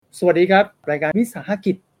สวัสดีครับรายการวิสาห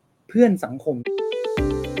กิจเพื่อนสังคม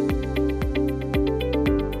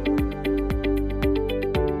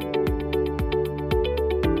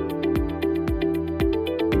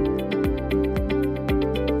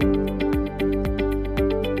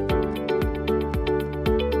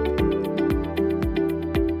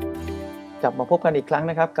กลับมาพบกันอีกครั้ง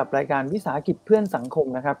นะครับกับรายการวิสาหกิจเพื่อนสังคม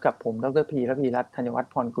นะครับกับผมดร.พีระพีรัตน์ธัญวัฒ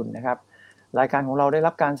น์พรกุลนะครับรายการของเราได้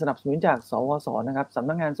รับการสนับสนุนจากสวสนะครับสำ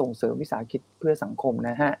นักงานส่งเสริมวิสาหกิจเพื่อสังคม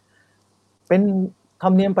นะฮะเป็นธร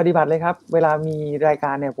รมเนียมปฏิบัติเลยครับเวลามีรายก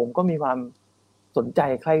ารเนี่ยผมก็มีความสนใจ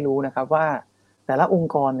ใคร่รู้นะครับว่าแต่ละอง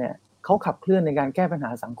ค์กรเนี่ยเขาขับเคลื่อนในการแก้ปัญห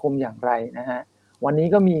าสังคมอย่างไรนะฮะวันนี้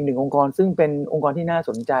ก็มีอีกหนึ่งองค์กรซึ่งเป็นองค์กรที่น่าส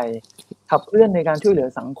นใจขับเคลื่อนในการช่วยเหลือ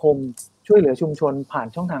สังคมช่วยเหลือชุมชนผ่าน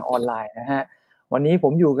ช่องทางออนไลน์นะฮะวันนี้ผ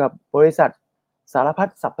มอยู่กับบริษัทสารพัด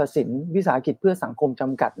สรรพสินวิสาหกิจเพื่อสังคมจ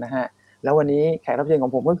ำกัดนะฮะแล้ววันนี้แขกรับเชิญขอ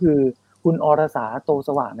งผมก็คือคุณอรสาโตส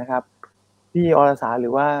ว่างนะครับพี่อรสาหรื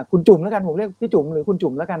อว่าคุณจุ๋มแล้วกันผมเรียกพี่จุ๋มหรือคุณ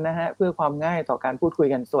จุ๋มแล้วกันนะฮะเพื่อความง่ายต่อการพูดคุย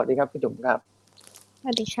กันสวัสดีครับพี่จุ๋มครับส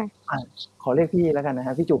วัสดีค่ะขอเรียกพี่แล้วกันนะฮ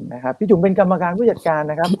ะพี่จุ๋มนะครับพี่จุ๋มเป็นกรรมการผู้จัดการ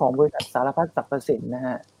นะครับของบริษัทสารพัดสรรพสินนะฮ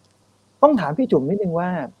ะต้องถามพี่จุ๋มนิดนึงว่า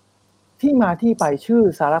ที่มาที่ไปชื่อ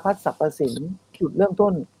สารพัดสรรพสินจุดเริ่มต้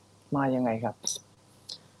นมายังไงครับ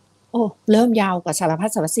โอ้เริ่มยาวกว่าสารพั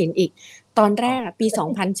ดสรรพสินอีกตอนแรกปี2016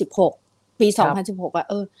ปี2016อ่ะ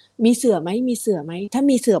มีเสือไหมมีเสือไหมถ้า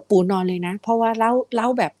มีเสือปูนอนเลยนะเพราะว่าเล่า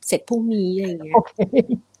แบบเสร็จพรุ่งนี้อะไรอย่างเงี้ย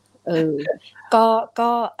ก็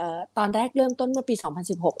ตอนแรกเริ่มต้นเมื่อปี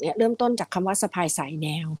2016เนี่ยเริ่มต้นจากคำว่าสะพายสายแน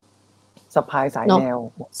วสะพายสายแนว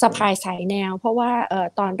สะพายสายแนวเพราะว่า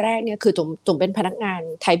ตอนแรกเนี่ยคือจุ๋มเป็นพนักงาน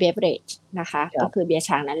ไทยเบเวอเรจนะคะก็คือเบียร์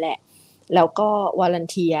ช้างนั่นแหละแล้วก็วอลัน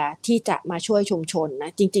เทียร์ที่จะมาช่วยชุมชนน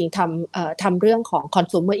ะจริงๆทำเรื่องของ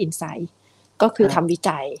consumer insight ก็คือทำวิ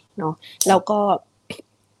จัยเนาะแล้วก็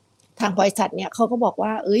ทางบริษัทเนี่ยเขาก็บอกว่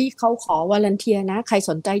าเขาขอวอลันเทียร์นะใคร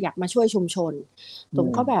สนใจอยากมาช่วยชุมชนผม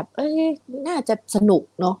ก็แบบน่าจะสนุก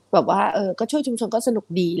เนาะแบบว่าก็ช่วยชุมชนก็สนุก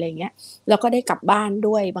ดีอะไรเงี้ยแล้วก็ได้กลับบ้าน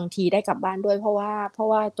ด้วยบางทีได้กลับบ้านด้วยเพราะ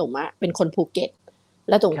ว่าจุ๋มเป็นคนภูเก็ต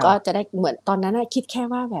แล้วจุ๋มก็จะได้เหมือนตอนนั้นคิดแค่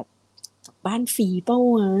ว่าแบบบ้านฟรีเป้า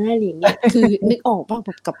วะอะไรอย่างเงี้ยคือนึกออกป่ะแบ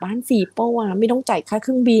บกลับบ้านฟรีเป้าวะไม่ต้องจ่ายค่าเค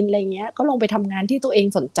รื่องบินอะไรเงี้ยก็ลงไปทำงานที่ตัวเอง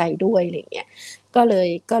สนใจด้วยอะไรเงี้ยก็เ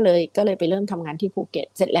ลยไปเริ่มทำงานที่ภูเก็ต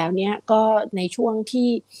เสร็จแล้วเนี้ยก็ในช่วงที่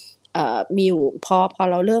มีอยู่พอ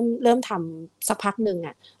เราเริ่มทำสักพักนึง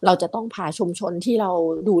เราจะต้องพาชุมชนที่เรา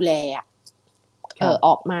ดูแลอ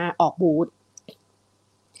อกบูธ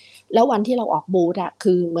แล้ววันที่เราออกบูธ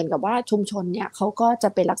คือเหมือนกับว่าชุมชนเนี่ยเขาก็จะ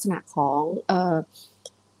เป็นลักษณะของ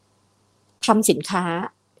ทำสินค้า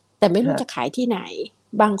แต่ไม่รู้จะขายที่ไหน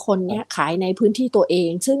บางคนเนี่ยขายในพื้นที่ตัวเอง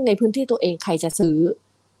ซึ่งในพื้นที่ตัวเองใครจะซื้อ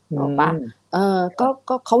ถูกปะ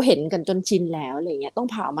ก็เขาเห็นกันจนชินแล้วอะไรเงี้ยต้อง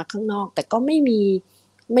พาออกมาข้างนอกแต่ก็ไม่มี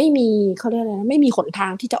เขาเรียกอะไรนะไม่มีหนทา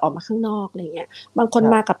งที่จะออกมาข้างนอกอะไรเงี้ยบางคน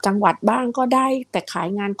มากับจังหวัดบ้างก็ได้แต่ขาย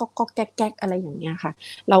งานก็แก๊กอะไรอย่างเงี้ยค่ะ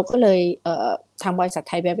เราก็เลยทางบริษัทไ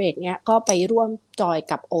ทยเบเวอเรจเนี่ยก็ไปร่วมจอย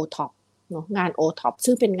กับ O-Top เนาะงาน O-Top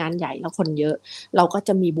ซึ่งเป็นงานใหญ่แล้วคนเยอะเราก็จ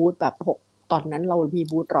ะมีบูธแบบตอนนั้นเรามี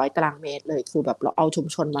บูธ100 ตารางเมตรเลยคือแบบเราเอาชุม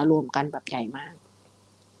ชนมารวมกันแบบใหญ่มาก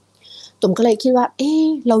ตุ่มก็เลยคิดว่า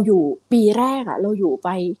เราอยู่ปีแรกเราอยู่ไป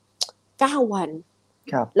9 วัน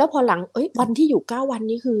แล้วพอหลังวันที่อยู่9 วัน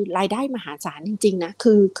นี้คือรายได้มหาศาลจริงๆนะ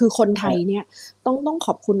คือคนไทยเนี่ยต้องข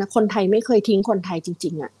อบคุณนะคนไทยไม่เคยทิ้งคนไทยจริ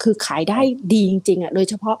งๆคือขายได้ดีจริงๆโดย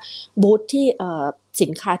เฉพาะบูธที่สิ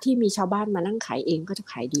นค้าที่มีชาวบ้านมานั่งขายเองก็จะ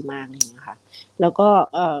ขายดีมากเลยนะคะแล้วก็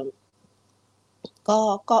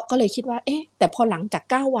ก็เลยคิดว่าแต่พอหลังจาก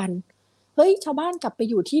9 วันเฮ้ยชาวบ้านกลับไป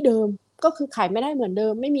อยู่ที่เดิมก็คือขายไม่ได้เหมือนเดิ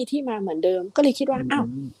มไม่มีที่มาเหมือนเดิมก็เลยคิดว่าอ้าว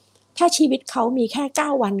ถ้าชีวิตเขามีแค่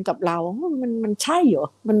9 วันกับเรามันใช่เหรอ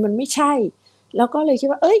มันไม่ใช่แล้วก็เลยคิด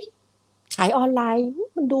ว่าขายออนไลน์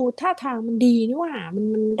มันดูท่าทางมันดีนี่ว่ามัน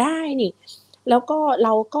ได้นี่แล้วก็เร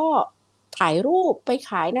าก็ถ่ายรูปไป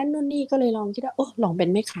ขายนั่นนู่นนี่ก็เลยลองคิดว่าลองเป็น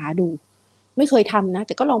แม่ค้าดูไม่เคยทำนะแ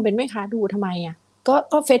ต่ก็ลองเป็นแม่ค้าดูทำไม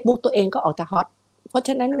ก็ Facebook ตัวเองก็ออกจะฮอตเพราะฉ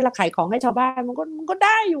ะนั้นเวลาขายของให้ชาวบ้านมันก็ไ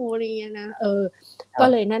ด้อยู่อะไรเงี้ยนะก็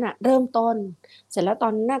เลยนั่นเริ่มต้นเสร็จแล้วตอ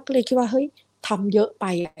นนั้นก็เลยคิดว่าเฮ้ยทำเยอะไป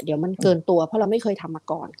เดี๋ยวมันเกินตัวเพราะเราไม่เคยทำมา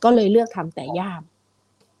ก่อนก็เลยเลือกทำแต่ย่าม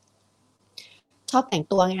ชอบแต่ง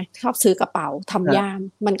ตัวไงชอบซื้อกระเป๋าทำย่าม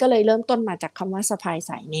มันก็เลยเริ่มต้นมาจากคำว่าสะพาย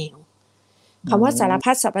สายแนวคำว่าสาร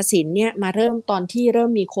พัดสรรพสินเนี่ยมาเริ่มตอนที่เริ่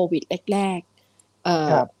มมีโควิดแรก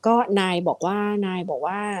ๆก็นายบอก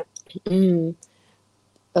ว่า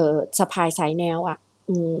สะพายสายแนว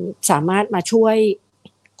สามารถมาช่วย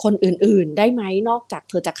คนอื่นๆได้ไหมนอกจาก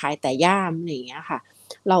เธอจะขายแต่ย่ามอะไรอย่างเงี้ยค่ะ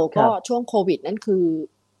เราก็ช่วงโควิดนั่นคือ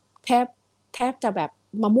แทบจะแบบ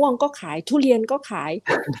มะม่วงก็ขายทุเรียนก็ขาย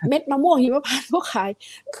เม็ดมะม่วงหิมพานต์ก็ขาย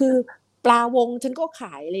คือปลาวงฉันก็ข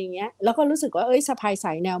ายอะไรอย่างเงี้ยแล้วก็รู้สึกว่าสะพายส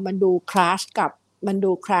ายแนวมันดูคลาสกั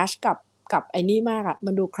บไอ้นี่มากอ่ะ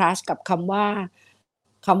มันดูคลาสกับคำว่า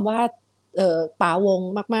ป่าวง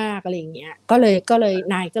มากๆอะไรอย่างเงี้ยก็เลย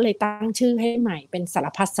นายก็เลยตั้งชื่อให้ใหม่เป็นสาร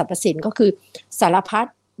พัดสรรพสินก็คือสารพัด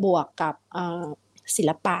บวกกับศิ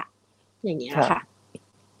ลปะอย่างเงี้ยค่ะ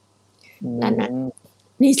นั่นน่ะ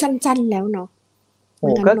นี่สั้นๆแล้วเนาะโอ้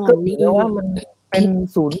ก็ถือว่ามันเป็น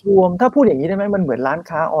ศูนย์รวมถ้าพูดอย่างนี้ได้ไหมมันเหมือนร้าน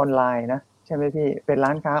ค้าออนไลน์นะใช่ไหมพี่เป็นร้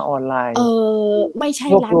านค้าออนไลน์ไม่ใช่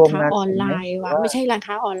ร้านค้าออนไลน์ว่ะไม่ใช่ร้าน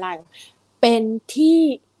ค้าออนไลน์เป็นที่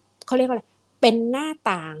เขาเรียกว่าอะไรเป็นหน้า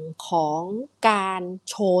ต่างของการ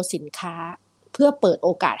โชว์สินค้าเพื่อเปิดโอ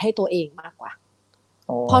กาสให้ตัวเองมากกว่า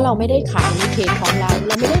เพราะเราไม่ได้ขายในเพจของเรา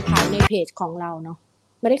ไม่ได้ขายในเพจของเราเนาะ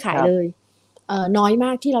ไม่ได้ขายเลยน้อยม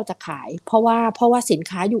ากที่เราจะขายเพราะว่าสิน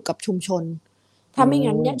ค้าอยู่กับชุมชนถ้าไม่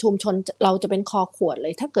งั้นเนี่ยชุมชนเราจะเป็นคอขวดเล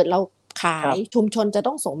ยถ้าเกิดเราขายชุมชนจะ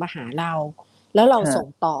ต้องส่งมาหาเราแล้วเราส่ง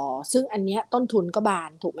ต่อซึ่งอันเนี้ยต้นทุนก็บา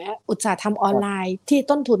นถูกไหมอุตสาหกรรมออนไลน์ที่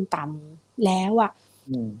ต้นทุนต่ำแล้วอ่ะ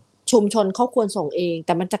ชุมชนเขาควรส่งเองแ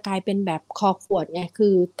ต่มันจะกลายเป็นแบบคอขวดไงคื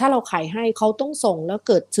อถ้าเราขายให้เขาต้องส่งแล้ว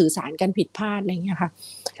เกิดสื่อสารกันผิดพลาดอะไรเงี้ยค่ะ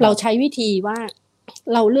เราใช้วิธีว่า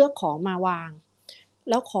เราเลือกของมาวาง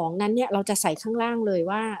แล้วของนั้นเนี่ยเราจะใส่ข้างล่างเลย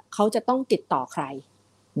ว่าเขาจะต้องติดต่อใคร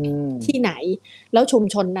ที่ไหนแล้วชุม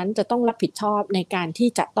ชนนั้นจะต้องรับผิดชอบในการที่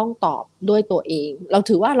จะต้องตอบด้วยตัวเองเรา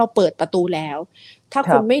ถือว่าเราเปิดประตูแล้วถ้า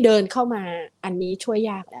คุณไม่เดินเข้ามาอันนี้ช่วย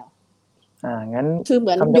ยากแล้วงั้นคือเห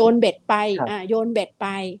มือนโยนเบ็ดไปโยนเบ็ดไป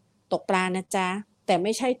ตกปลานะจ๊ะแต่ไ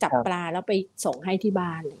ม่ใช่จับปลาแล้วไปส่งให้ที่บ้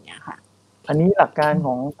านอย่างเงี้ยค่ะอันนี้หลักการข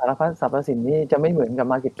องสารพัดสรรพสินนี่จะไม่เหมือนกับ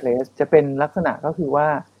Marketplace จะเป็นลักษณะก็คือว่า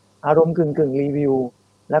อารมณ์กึ่งรีวิว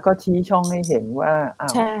แล้วก็ชี้ช่องให้เห็นว่า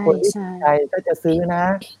คนที่สนใจถ้าจะซื้อนะ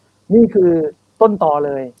นี่คือต้นตอเ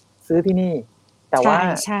ลยซื้อที่นี่แต่ว่า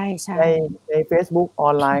ใน Facebook ออ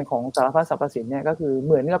นไลน์ของสารพัดสรรพสินเนี่ยก็คือเ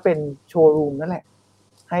หมือนกับเป็นโชว์รูมนั่นแหละ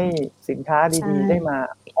ให้สินค้าดีๆได้มา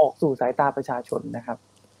ออกสู่สายตาประชาชนนะครับ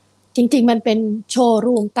จริงๆมันเป็นโชว์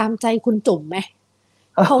รูมตามใจคุณจุ๋มไหม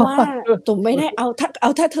เพราะว่าจุ๋มไม่ได้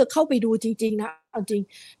ถ้าเธอเข้าไปดูจริงๆนะเอาจริง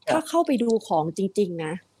ถ้าเข้าไปดูของจริงๆน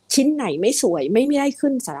ะชิ้นไหนไม่สวยไม่ได้ขึ้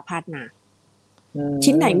นสารพัดนะ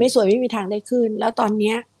ชิ้นไหนไม่สวยไม่มีทางได้ขึ้นแล้วตอนเ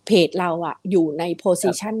นี้ยเพจเราอะอยู่ในโพ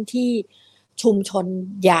สิชันที่ชุมชน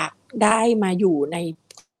อยากได้มาอยู่ใน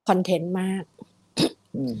คอนเทนต์มาก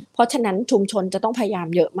เพราะฉะนั้นชุมชนจะต้องพยายาม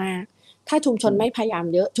เยอะมากถ้าชุมชนไม่พยายาม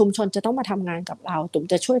เยอะชุมชนจะต้องมาทำงานกับเราตุ่ม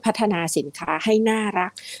จะช่วยพัฒนาสินค้าให้น่ารั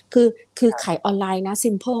กคือขายออนไลน์นะ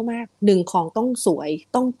ซิมเพิลมาก1ของต้องสวย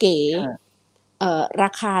ต้องเก๋ร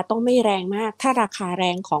าคาต้องไม่แรงมากถ้าราคาแร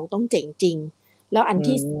งของต้องเจ๋งจริงแล้วอัน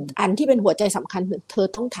ที่เป็นหัวใจสำคัญคือเธอ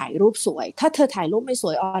ต้องถ่ายรูปสวยถ้าเธอถ่ายรูปไม่ส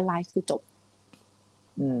วยออนไลน์คือจบ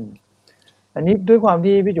อันนี้ด้วยความ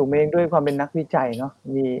ที่พี่จุ๋มเองด้วยความเป็นนักวิจัยเนาะ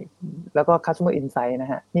มีแล้วก็ customer insight น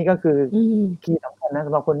ะฮะนี่ก็คือคีย์สำคัญนะส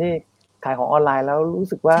ำหรับคนที่ขายของออนไลน์แล้วรู้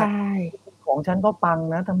สึกว่าของฉันก็ปัง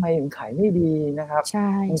นะทำไมถึงขายไม่ดีนะครับ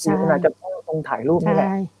บางทีมันอาจจะต้องถ่ายรูปนี่แหละ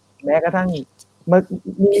แม้กระทั่ง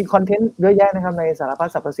มีคอนเทนต์เยอะแยะนะครับในสารพัด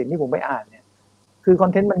สรรพสินที่ผมไปอ่านเนี่ยคือคอ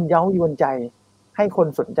นเทนต์มันเย้ายวนใจให้คน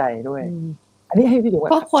สนใจด้วยอันนี้ให้พี่จุ๋ม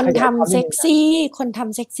เพราะคนทำเซ็ก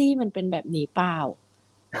ซี่มันเป็นแบบนี้เปล่า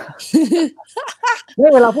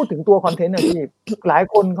เวลาพูดถึงตัวคอนเทนต์นะพี่หลาย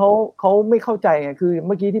คนเขาไม่เข้าใจไงคือเ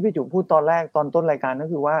มื่อกี้ที่พี่จุ๋มพูดตอนแรกตอนต้นรายการก็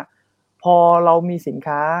คือว่าพอเรามีสิน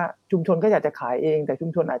ค้าชุมชนก็อยากจะขายเองแต่ชุม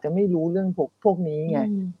ชนอาจจะไม่รู้เรื่องพวกนี้ไง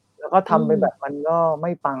แล้วก็ทำไปแบบมันก็ไ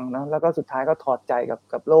ม่ปังเนาะแล้วก็สุดท้ายก็ถอดใจ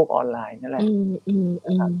กับโลกออนไลน์นั่นแหละ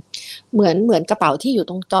เหมือนกระเป๋าที่อยู่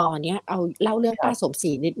ตรงจอเนี้ยเอาเล่าเรื่องป้าสมศ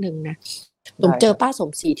รีนิดนึงนะผมเจอป้าส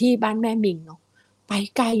มศรีที่บ้านแม่มิงเนาะไป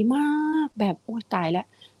ไกลมากแบบโอ้ตายแล้ว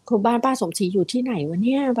คือบ้านป้าสมศรีอยู่ที่ไหนวะเ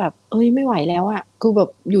นี่ยแบบไม่ไหวแล้วอ่ะคือแบบ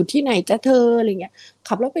อยู่ที่ไหนจะเธออะไรเงี้ย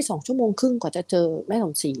ขับรถไป2 ชั่วโมงครึ่งกว่าจะเจอแม่ส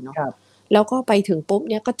มศรีเนาะแล้วก็ไปถึงปุ๊บ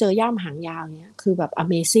เนี่ยก็เจอย่ามหางยาวเนี่ยคือแบบ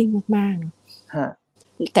Amazing มากๆเนาะ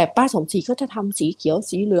แต่ป้าสมศรีก็จะทำสีเขียว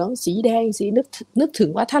สีเหลืองสีแดงสีนึกถึง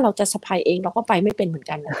ว่าถ้าเราจะสะพายเองเราก็ไปไม่เป็นเหมือน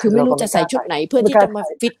กันคือไม่รู้จะใส่ชุดไหนเพื่อที่จะมา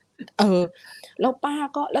ฟิตแล้วป้า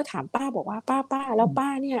ก็แล้วถามป้าบอกว่าป้าแล้วป้า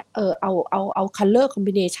เนี่ยเอา color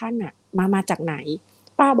combination น่ะมาจากไหน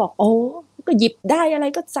ป้าบอกโอ้ก็หยิบได้อะไร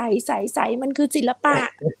ก็ใส่มันคือศิลปะ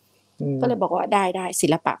ก็เลยบอกว่าได้ศิ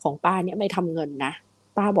ลปะของป้าเนี่ยไม่ทำเงินนะ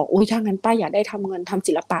ป้าบอกอุ้ยถ้างั้นป้าอยากได้ทำเงินทำ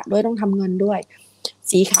ศิลปะด้วยต้องทำเงินด้วย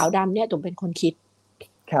สีขาวดำเนี่ยตุ่มเป็นคนคิด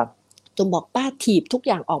ครับตุ่มบอกป้าถีบทุก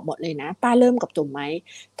อย่างออกหมดเลยนะป้าเริ่มกับตุ่มไหม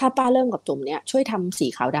ถ้าป้าเริ่มกับตุ่มเนี่ยช่วยทำสี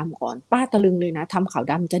ขาวดำก่อนป้าตะลึงเลยนะทำขาว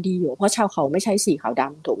ดำจะดีอยู่เพราะชาวเขาไม่ใช้สีขาวด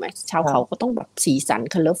ำถูกไหมชาวเขาก็ต้องแบบสีสัน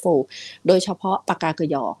colorful โดยเฉพาะปากกากระ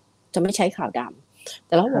ยอจะไม่ใช้ขาวด แ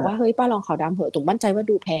ต่เราบอกว่าเฮ้ยป้าลองขาวดำเถอะตุ่มมั่นใจว่า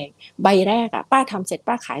ดูแพงใบแรกป้าทำเสร็จ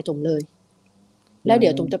ป้าขายตุ่มเลยแล้วเดี๋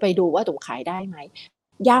ยวตุ่มจะไปดูว่าตุ่มขายได้ไหม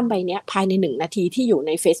ย่ามใบเนี้ยภายใน1 นาทีที่อยู่ใ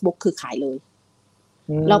น Facebook คือขายเลย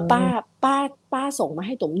แล้วป้าส่งมาใ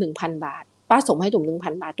ห้ตุ่ม 1,000 บาทป้าส่งมาให้ตุ่ม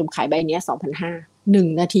 1,000 บาทตุ่มขายใบเนี้ย 2,500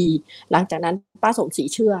 1 นาทีหลังจากนั้นป้าสมศรี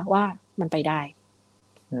เชื่อว่ามันไปได้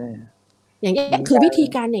อย่างเงี้ยคือวิธี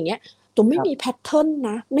การอย่างเงี้ยตุ่มไม่มีแพทเทิร์น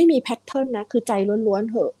นะไม่มีแพทเทิร์นนะคือใจล้วนๆ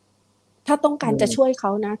เหอะถ้าต้องการจะช่วยเข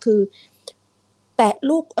านะคือแต่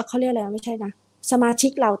ลูกเขาเรียกอะไรไม่ใช่นะสมาชิ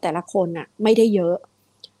กเราแต่ละคนน่ะไม่ได้เยอะ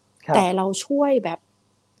แต่เราช่วยแบบ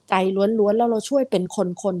ใจล้วนๆแล้วเราช่วยเป็น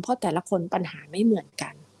คนๆเพราะแต่ละคนปัญหาไม่เหมือนกั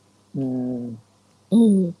น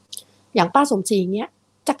อย่างป้าสมศรีเนี้ย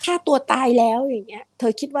จะฆ่าตัวตายแล้วอย่างเงี้ยเธ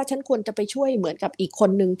อคิดว่าฉันควรจะไปช่วยเหมือนกับอีกคน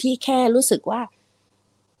นึงที่แค่รู้สึกว่า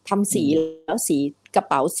ทำสีแล้วสีกระ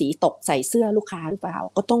เป๋าสีตกใส่เสื้อลูกค้าหรือเปล่า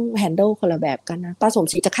ก็ต้องแฮนเดิลคนละแบบกันนะป้าสม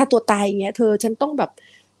ศรีจะฆ่าตัวตายอย่างเงี้ยเธอฉันต้องแบบ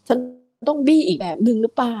ฉันต้องบี้อีกแบบนึงหรื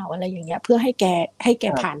อเปล่าอะไรอย่างเงี้ยเพื่อให้แก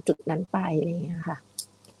ผ่านจุดนั้นไปอะไรอย่างเงี้ยค่ะ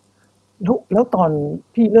แล้วตอน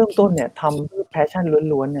พี่เริ่มต้นเนี่ยทำด้วยแพชชั่น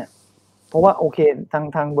ล้วนๆเนี่ยเพราะว่าโอเค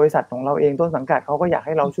ทางบริษัทของเราเองต้นสังกัดเขาก็อยากใ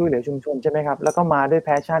ห้เราช่วยเหลือชุมชนใช่ไหมครับแล้วก็มาด้วยแพ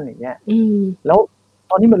ชชั่นอย่างเงี้ยแล้ว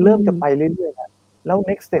ตอนนี้มันเริ่มจะไปเรื่อยๆแล้ว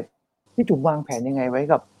next step พี่จุ๋มวางแผนยังไงไว้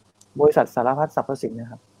กับบริษัทสารพัดสรรพสินน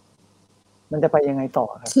ะครับมันจะไปยังไงต่อ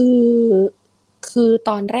ครับคือ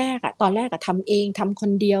ตอนแรกทำเองทำค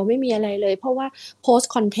นเดียวไม่มีอะไรเลยเพราะว่าโพส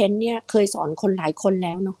ต์คอนเทนต์เนี่ยเคยสอนคนหลายคนแ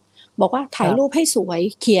ล้วเนาะบอกว่าถ่ายรูปให้สวย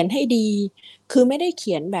เขียนให้ดีคือไม่ได้เ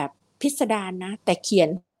ขียนแบบพิสดารนะแต่เขียน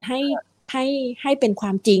ให้เป็นคว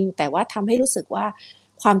ามจริงแต่ว่าทำให้รู้สึกว่า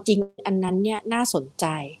ความจริงอันนั้นเนี่ยน่าสนใจ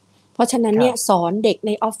เพราะฉะนั้นเนี่ยสอนเด็กใ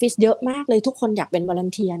นออฟฟิศเยอะมากเลยทุกคนอยากเป็นวอลัน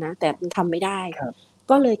เทียร์นะแต่ทำไม่ได้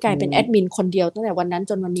ก็เลยกลายเป็นแอดมินคนเดียวตั้งแต่วันนั้น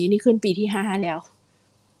จนวันนี้นี่ขึ้นปีที่5แ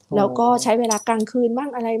ล้วก็ใช้เวลากลางคืนบ้าง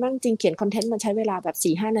อะไรบ้างจริงเขียนคอนเทนต์มันใช้เวลาแบบ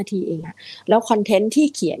 4-5 นาทีเองอะแล้วคอนเทนต์ที่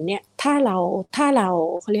เขียนเนี่ยถ้าเรา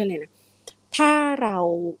เขาเรียกอะไรนะถ้าเรา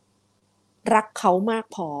รักเขามาก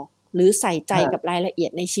พอหรือใส่ใจกับรายละเอีย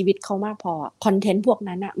ดในชีวิตเขามากพอคอนเทนต์พวก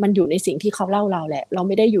นั้นอะมันอยู่ในสิ่งที่เขาเล่าเราแหละเราไ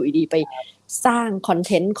ม่ได้อยู่ดีไปสร้างคอนเ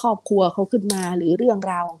ทนต์ครอบครัวเขาขึ้นมาหรือเรื่อง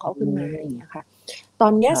ราวของเขาขึ้นมาอย่างเงี้ยค่ะตอ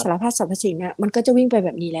นนี้สารพัดสรรพสิ่งเนี่ยมันก็จะวิ่งไปแบ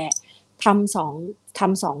บนี้แหละทำ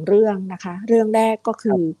สองเรื่องนะคะเรื่องแรกก็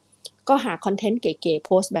คือก็หาคอนเทนต์เก๋ๆโ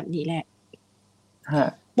พสต์แบบนี้แหละ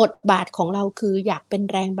บทบาทของเราคืออยากเป็น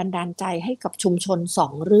แรงบันดาลใจให้กับชุมชน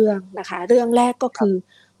2เรื่องนะคะเรื่องแรกก็คือ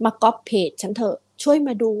มาก๊อปเพจฉันเถอะช่วยม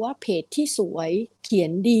าดูว่าเพจที่สวยเขีย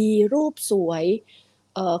นดีรูปสวย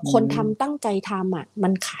คนทำตั้งใจทำอ่ะมั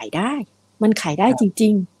นขายได้จริ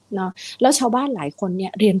งๆเนาะแล้วชาวบ้านหลายคนเนี่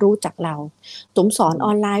ยเรียนรู้จากเราตุ๋มสอนอ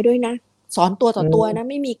อนไลน์ด้วยนะสอนตัวต่อตัวนะ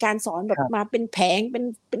ไม่มีการสอนแบบมาเป็นแผงเ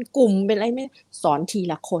ป็นกลุ่มเป็นอะไรไม่สอนที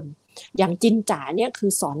ละคนอย่างจินจ๋าเนี่ยคือ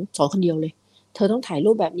สอนคนเดียวเลยเธอต้องถ่าย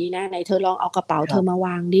รูปแบบนี้นะไหนเธอลองเอากระเป๋าเธอมาว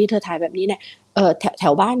างดิเธอถ่ายแบบนี้เนี่ยแถ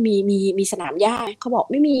วบ้านมีสนามหญ้าเขาบอก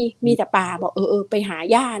ไม่มีแต่ป่าบอกไปหา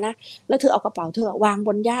หญ้านะแล้วเธอเอากระเป๋าเธอวางบ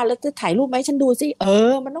นหญ้าแล้วจะถ่ายรูปไหมฉันดูสิ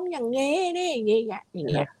มันต้องอย่างเงี้ยนี่อย่างเ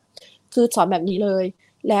งี้ยคือสอนแบบนี้เลย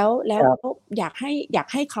แล้วอยาก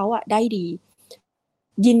ให้เขาอ่ะได้ดี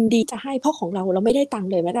ยินดีจะให้เพราะของเราไม่ได้ตังค์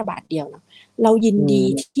เลยแม้แต่บาทเดียวนะเรายินดี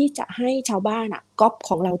ที่จะให้ชาวบ้านอ่ะก๊อป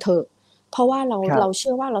ของเราเถอะเพราะว่าเราเ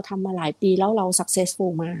ชื่อว่าเราทำมาหลายปีแล้วเรา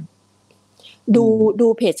successful มากดู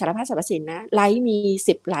เพจสารพัดสรรพสินนะไลค์มี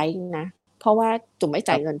10ไลค์นะเพราะว่าจุ๋มไม่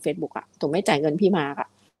จ่ายเงิน Facebook อ่ะจุ๋มไม่จ่ายเงินพี่มาร์กอ่ะ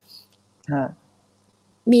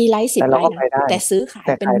มีไลค์10ไลค์นะแต่ซื้อขาย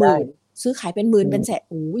เป็นหมื่นซื้อขายเป็นหมื่นเป็นแสน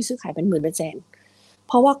ซื้อขายเป็นหมื่นเป็นแสนเ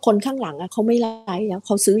พราะว่าคนข้างหลังอ่ะเขาไม่ไลค์แล้วเข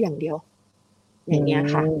าซื้ออย่างเดียวอย่างเงี้ย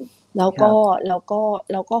ค่ะแล้ว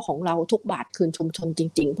ก็ของเราทุกบาทคืนชุมชนจ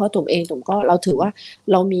ริงๆเพราะตุ่มเองตุ่มก็เราถือว่า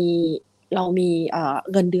เรามี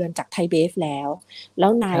เงินเดือนจากไทยเบฟแล้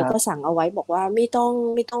วนายก็สั่งเอาไว้บอกว่าไม่ต้อง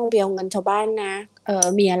เบียวเงินชาวบ้านนะ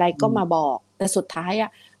มีอะไรก็มาบอกแต่สุดท้ายอ่ะ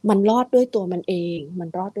มันรอดด้วยตัวมันเอง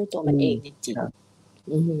จริง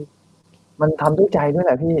ๆมันทำด้วยใจด้วยแห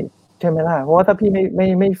ละพี่ใช่ไหมล่ะเพราะว่าถ้าพี่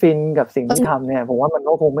ไม่ฟินกับสิ่งที่ทำเนี่ยผมว่ามัน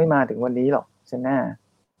ก็คงไม่มาถึงวันนี้หรอกใช่ไหม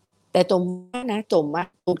แต่จุ๋มนะจุ๋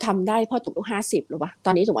มทำได้เพราะจุ๋มอายุ50หรือเปล่าต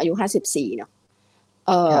อนนี้จุ๋มอายุ54เนาะ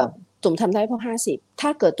จุ๋มทำได้เพราะ50ถ้า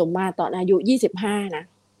เกิดจุ๋มมาตอนอายุ25นะ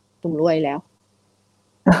จุ๋มรวยแล้ว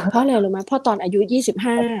เพราะอะไรรู้ไหมเพราะตอนอายุ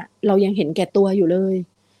25เรายังเห็นแก่ตัวอยู่เลย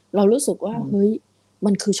เรารู้สึกว่าเฮ้ย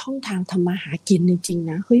มันคือช่องทางทำมาหากินจริง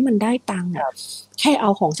ๆนะเฮ้ยมันได้ตังค์อ่ะแค่เอา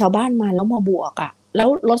ของชาวบ้านมาแล้วมาบวกอ่ะแล้ว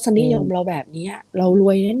รสนิยมเราแบบนี้เราร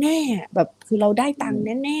วยแน่ๆแบบคือเราได้ตังค์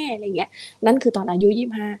แน่ๆอะไรเงี้ยนั่นคือตอนอายุ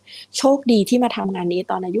25โชคดีที่มาทำงานนี้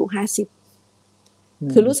ตอนอายุ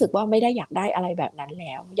50คือรู้สึกว่าไม่ได้อยากได้อะไรแบบนั้นแ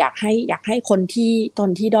ล้วอยากให้คน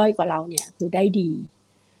ที่ด้อยกว่าเราเนี่ยคือได้ดี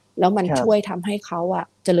แล้วมันครับช่วยทำให้เขาอะ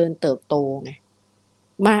เจริญเติบโตไง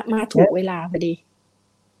มาถูกเวลาพอดี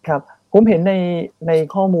ครับผมเห็นใน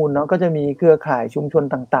ข้อมูลเนาะก็จะมีเครือข่ายชุมชน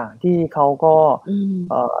ต่างๆที่เขาก็อืม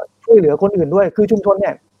ช่วยเหลือคนอื่นด้วยคือชุมชนเ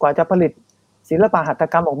นี่ยกว่าจะผลิตศิลปะหัตถ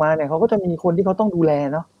กรรมออกมาเนี่ยเขาก็จะมีคนที่เขาต้องดูแล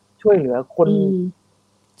เนาะช่วยเหลือคนอืม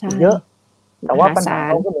ใช่อีกเยอะแต่มหาว่าปัญหาศาลเ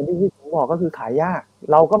ขาก็เหมือนที่ผมบอกก็คือขายยาก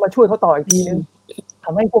เราก็มาช่วยเขาต่ออีกอืทีนึงมท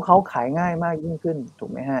ำให้พวกเขาขายง่ายมากยิ่งขึ้นถู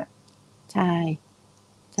กไหมฮะใช่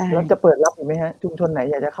ใช่แล้วจะเปิดรับอีกไหมฮะชุมชนไหน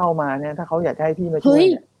อยากจะเข้ามาเนี่ยถ้าเขาอยากจะให้พี่มาช่วเฮ้ยย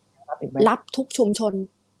เนี่ยรับอีกไหมรับทุกชุมชน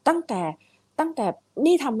ตั้งแต่ตั้งแต่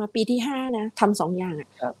นี่ทำมาปีที่5นะทำ2อย่างอะ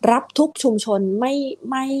ครับรับทุกชุมชนไ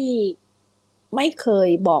ม่เคย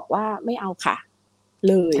บอกว่าไม่เอาค่ะ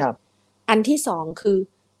เลยครับอันที่2คือ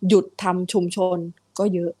หยุดทำชุมชนก็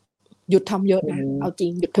เยอะหยุดทำเยอะอืนะมเอาจริ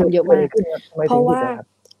งหยุดเกิดทำเยอะมากเกิดอะไรขึ้นครับทำไมถึงหยุดเพราะว่าอะครับ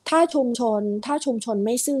ถ้าชุมชนไ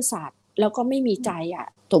ม่ซื่อสัตย์แล้วก็ไม่มีใจอ่ะ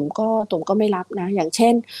ตุ่มก็ไม่รับนะอย่างเช่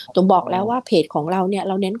นตุ่มบอกแล้วว่าเพจของเราเนี่ย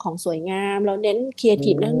เราเน้นของสวยงามเราเน้นครีเออื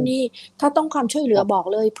ทีฟนั่นมนี่ถ้าต้องความช่วยเหลืครับอบอก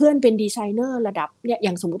เลยเพื่อนเป็นดีไซเนอร์ระดับเนี่ยอ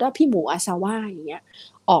ย่างสมมุติว่าพี่หมูอาซาว่าอย่างเงี้ย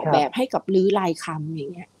ออกครับแบบให้กับรื้อลายคำอย่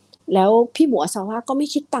างเงี้ยแล้วพี่หมูอาซาว่าก็ไม่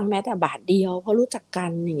คิดตังค์แม้แต่บาทเดียวเพราะรู้จักกั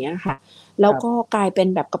นอย่างเงี้ยค่ะ แล้วก็ครับกลายเป็น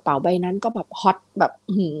แบบกระเป๋าใบนั้นก็แบบฮอตแบบ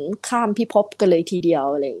ข้ามพิภพกันเลยทีเดียว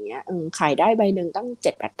อะไรอย่างเงี้ยขายได้ใบหนึ่งตั้ง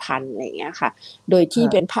7-8 พันอะไรอย่างเงี้ยค่ะโดยที่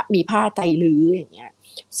เป็นครับผ้ามีผ้าไตรลื้ออย่างเงี้ย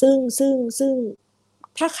ซึ่ง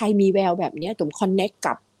ถ้าใครมีแววแบบเนี้ยตุ่มคอนเน็ก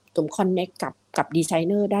กับดีไซเ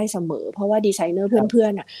นอร์ได้เสมอเพราะว่าดีไซเนอร์ครับเพื่อ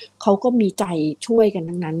นๆอ่ะเขาก็มีใจช่วยกัน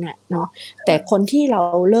ทั้งนั้นน่ะเนาะแต่คนที่เรา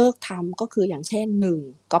เลิกทำก็คืออย่างเช่น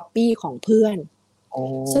1ก๊อปปี้ของเพื่อน อ๋อ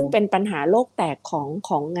ซึ่งเป็นปัญหาโลกแตก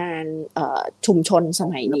ของงานชุมชนส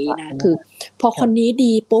มัยนี้ศิลปะนะคือใช่ไหมครับพอครับคนนี้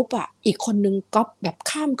ดีปุ๊บอ่ะอีกคนนึงก๊อปแบบ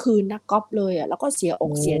ข้ามคืนนะก๊อปเลยอ่ะแล้วก็เสียออื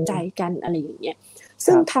กเสียใจมกันอะไรอย่างเงี้ยค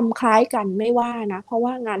ซึ่งรับทำคล้ายกันไม่ว่านะเพราะ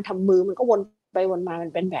ว่างานทำมือมันก็วนไปวนมามั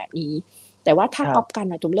นเป็นแบบนี้แต่ว่าถ้าก๊อปครับกัน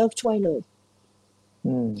นะจุ๋มเลิกช่วยเลย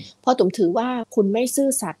อืมเพราะตุ๋มถือว่าคุณไม่ซื่อ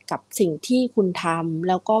สัตย์กับสิ่งที่คุณทำ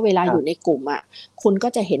แล้วก็เวลาอยู่ในครับกลุ่มอ่ะคุณก็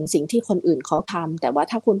จะเห็นสิ่งที่คนอื่นเขาทำแต่ว่า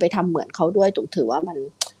ถ้าคุณไปทำเหมือนเขาด้วยตุ๋มถือว่า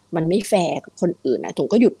มันไม่แฟร์กับคนอื่นนะตุ๋ม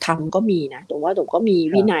ก็หยุดทำก็มีนะตุ๋มว่าตุ๋มก็มี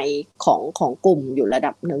ครับวินัยของกลุ่มอยู่ระ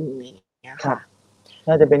ดับหนึ่งอย่างเงี้ยครับค่ะ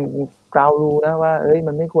น่าจะเป็น ground rule นะว่าเฮ้ย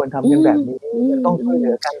มันไม่ควรอืทำกันแบมบนี้อืมันต้องช่วยเหม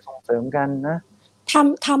ลือกันส่งเสริมกันนะ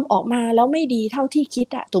ทำออกมาแล้วไม่ดีเท่าที่คิด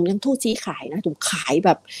อะตุ่มยังทู่ซี้ขายนะตุ่มขายแบ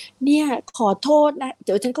บเนี่ยขอโทษนะเ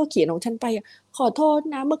ดี๋ยวฉันก็เขียนของฉันไปขอโทษ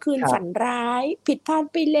นะเมื่อคืนฝันครับร้ายผิดพลาด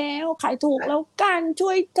ไปแล้วขายถูกแล้วกันช่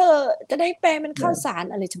วยเธอจะได้แปลเป็นข้าวนะสาร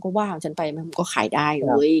อะไรฉันก็ว่าของฉันไปมันก็ขายได้ค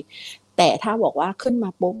รับเลยแต่ถ้าบอกว่าขึ้นมา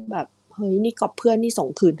ปุ๊บแบบเฮ้ยนี่ก็เพื่อนนี่ส่ง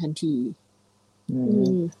คืนทันทีอือืม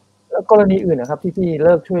ม แล้วกรณีอื่นนะครับที่พี่เ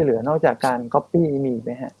ลิกช่วยเหลือนอกจากการก๊อบปี้มีอีกไ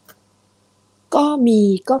หมฮะก็มี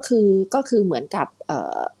ก็คือเหมือนกับ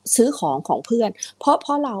ซื้อของเพื่อนเพร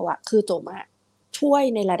าะเราอะคือตุ่มอะช่วย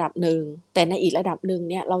ในระดับหนึ่งแต่ในอีกระดับหนึ่ง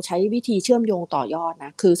เนี่ยเราใช้วิธีเชื่อมโยงต่อยอดน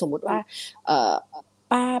ะคือสมมุติว่าเอ่อ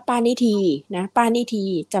ป้านิธีนะป้านิธี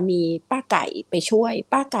จะมีป้าไก่ไปช่วย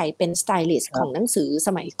ป้าไก่เป็นสไตลิสต์ครับของหนังสือส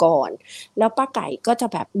มัยก่อนแล้วป้าไก่ก็จะ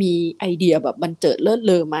แบบมีไอเดียแบบบันเจิดเลิศเ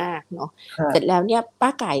ลอมากเนาะเสร็จครับแล้วเนี่ยป้า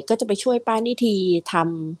ไก่ก็จะไปช่วยป้านิธี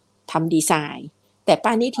ทำดีไซน์ แต่ป้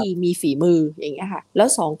านิธีมีฝีมืออย่างเงี้ยค่ะแล้ว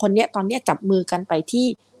2 คนเนี้ยตอนเนี้ยจับมือกันไปที่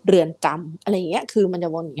เรือนจำอะไรอย่างเงี้ยคือมันจะ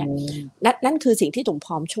วนอย่างอืเงี้ยมนั่นคือสิ่งที่ตุ่มพ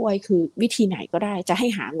ร้อมช่วยคือวิธีไหนก็ได้จะให้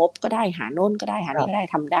หางบก็ได้หาโน่นก็ได้หาครับนี่ก็ได้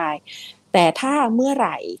ทำได้แต่ถ้าเมื่อไห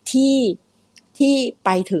ร่ที่ไป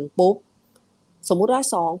ถึงปุ๊บสมมุติว่า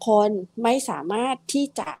2 คนไม่สามารถที่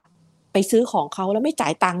จะไปซื้อของเขาแล้วไม่จ่า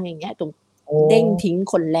ยตังค์อย่างเงี้ยตุ่มโอ้เด้งทิ้ง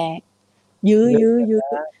คนแรกยื้อเยอะยื้อยื้อเล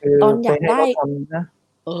ยนะคือตอนอไปยากได้ ให้เขาทำนะ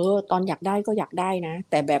ตอนอยากได้ก็อยากได้นะ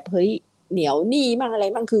แต่แบบเฮ้ยเหนียวหนี้มั่งอะไร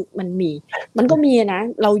มั่งคือมันก็มีนะ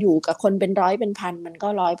เราอยู่กับคนเป็นร้อยเป็นพันมันก็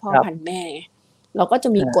ร้อยพ่อครับพันแม่เราก็จะ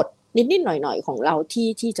มีกฎอานิดๆหน่อยๆของเรา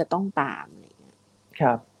ที่จะต้องตามอะไรเงี้ยค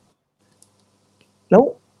รับ แล้ว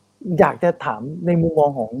อยากจะถามในมุมมอง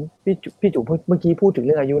ของพี่จุ๋มเมื่อกี้พูดถึงเ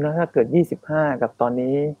รื่องอายุนะถ้าเกิด25กับตอน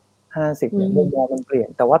นี้50อืเนี่ยมุมมองมมันเปลี่ยน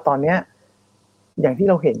แต่ว่าตอนเนี้ยอย่างที่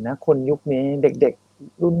เราเห็นนะคนยุคนี้เด็ก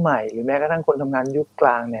ๆรุ่นใหม่หรือแม้กระทั่งคนทำงานยุคกล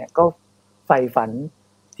างเนี่ยก็ใฝ่ฝัน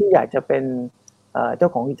ที่อยากจะเป็นเจ้า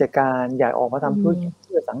ของกิจการอยากออกมาอืทำธุรกิจมเ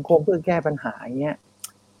พื่อสังคมเพื่อแก้ปัญหาอย่างเงี้ย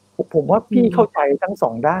ผมว่าอืมพี่เข้าใจทั้ง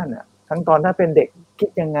2ด้านอะทั้งตอนถ้าเป็นเด็กคิด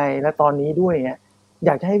ยังไงและตอนนี้ด้วยเงี้ย อ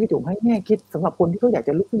ยากจะให้พี่จุ๋มให้แง่คิดสำหรับคนที่เขาอยากจ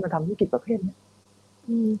ะลุกขึ้นมาทำธุรกิจประเภทเนี้ย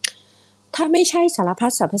อืมถ้าไม่ใช่สารพั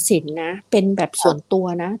ดสรรพสินนะเป็นแบบส่วนครับตัว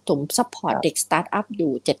นะจุ๋มซัพพอร์ตเด็กครับสตาร์ทอัพอ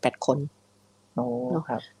ยู่7-8 คนอ๋อเนาะ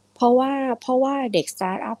ครับเพราะว่าเด็กสต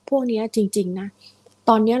าร์ทอัพพวกเนี้ยจริงๆนะ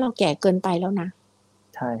ตอนเนี้ยเราแก่เกินไปแล้วนะ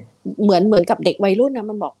ใช่เหมือนกับเด็กวัยรุ่นนะ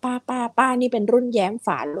มันบอกป้านี่เป็นรุ่นแย้มฝ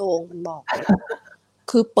าโลงมันบอกเลย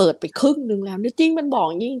คือเปิดไปครึ่งนึงแล้วจริงมันบอก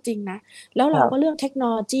จริงๆนะแล้วเราก็เรื่องเทคโน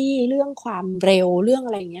โลยีเรื่องความเร็วเรื่องอ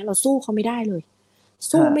ะไรอย่างเงี้ยเราสู้เขาไม่ได้เลย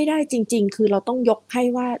สู้ไม่ได้จริงๆคือเราต้องยกให้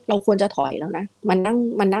ว่าเราควรจะถอยแล้วนะมัน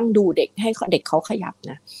นั่งดูเด็กให้เด็กเขาขยับ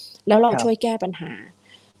นะแล้วเราช่วยแก้ปัญหา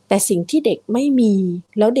แต่สิ่งที่เด็กไม่มี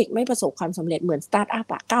แล้วเด็กไม่ประสบความสำเร็จเหมือนสตาร์ทอัพ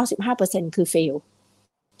อะ 95% คือ fail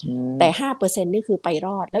แต่ 5% นี่คือไปร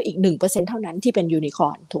อดแล้วอีก 1% เท่านั้นที่เป็นยูนิคอ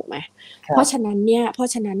ร์นถูกไหมเพราะฉะนั้นเนี่ย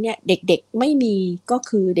เด็กๆไม่มีก็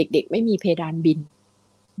คือเด็กๆไม่มีเพดานบิน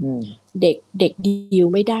เด็กดีล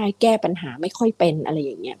ไม่ได้แก้ปัญหาไม่ค่อยเป็นอะไรอ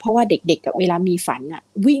ย่างเงี้ยเพราะว่าเด็กๆกับเวลามีฝันอะ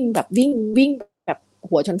วิ่งแบบแบบ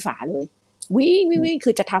หัวชนฝาเลยวิ่งคื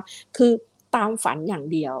อจะทำคือตามฝันอย่าง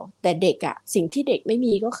เดียวแต่เด็กอะสิ่งที่เด็กไม่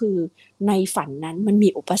มีก็คือในฝันนั้นมันมี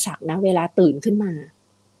อุปสรรคนะเวลาตื่นขึ้นมา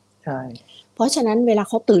ใช่เพราะฉะนั้นเวลา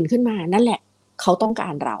เขาตื่นขึ้นมานั่นแหละเขาต้องกา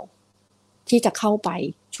รเราที่จะเข้าไป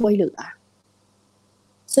ช่วยเหลือ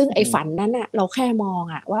ซึ่งไอ้ฝันนั้นอะเราแค่มอง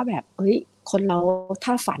อะว่าแบบเฮ้ยคนเรา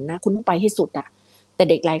ถ้าฝันนะคุณต้องไปให้สุดอะแต่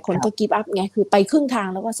เด็กหลายคนก็กิฟต์อัพไงคือไปครึ่งทาง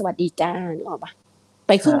แล้วก็สวัสดีจ้านึกออกปะไ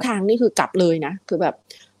ปครึ่งทางนี่คือกลับเลยนะคือแบบ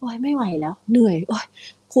โอ๊ยไม่ไหวแล้วเหนื่อยโอ๊ย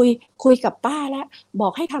คุยกับป้าแล้วบอ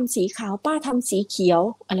กให้ทำสีขาวป้าทำสีเขียว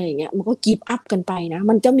อะไรอย่างเงี้ยมันก็กิฟต์อัพกันไปนะ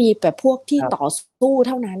มันจะมีแบบพวกที่ต่อสู้เ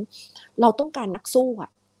ท่านั้นเราต้องการนักสู้อะ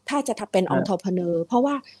ถ้าจะทำเป็น entrepreneur เพราะ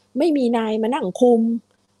ว่าไม่มีนายมานั่งคุม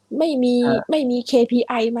ไม่มี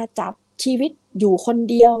KPI มาจับชีวิตอยู่คน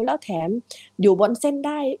เดียวแล้วแถมอยู่บนเส้นไ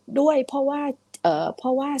ด้ด้วยเพราะ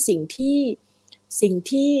ว่าสิ่ง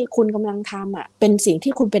ที่คุณกำลังทำอ่ะเป็นสิ่ง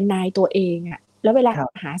ที่คุณเป็นนายตัวเองอ่ะแล้วเวลา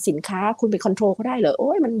หาสินค้าคุณไปคอนโทรลเขาได้เหรอโ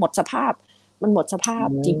อ้ยมันหมดสภาพ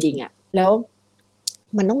จริงๆอ่ะแล้ว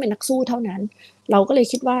มันต้องเป็นนักสู้เท่านั้นเราก็เลย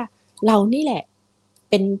คิดว่าเรานี่แหละ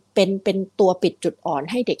เป็นตัวปิดจุดอ่อน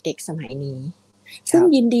ให้เด็กๆสมัยนี้ซึ่ง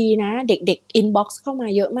ยินดีนะเด็กๆอินบ็อกซ์เข้ามา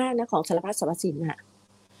เยอะมากนะของสารพัดสรรพสินอ่ะ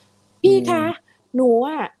พี่คะหนู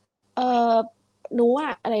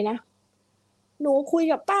อะไรนะหนูคุย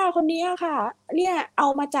กับป้าคนนี้ค่ะเนี่ยเอา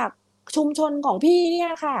มาจากชุมชนของพี่เนี่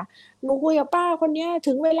ยค่ะหนูคุยกับป้าคนนี้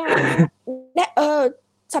ถึงเวลานะและ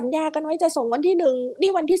สัญญากันไว้จะส่งวันที่ 1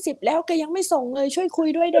นี่วันที่10แล้วแกยังไม่ส่งเลยช่วยคุย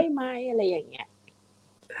ด้วยได้ไหมอะไรอย่างเงี้ย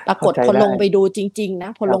ปรากฏพอลงไปดูจริงๆนะ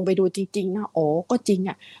พอลงไปดูจริงๆนะโอ้ก็จริง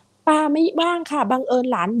อ่ะป้าไม่ว่างค่ะบังเอิญ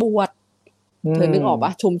หลานบวชเธอนึกออกป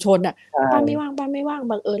ะชุมชนอ่ะป้าไม่ว่างบั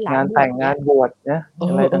งเอิญหลานบวชงานแต่งงานบวชนะ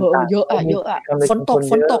อะไรต่างๆเยอะอ่ะฝนตก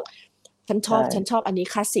ฉันชอบอันนี้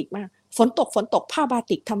คลาสสิกมากฝนตกผ้าบา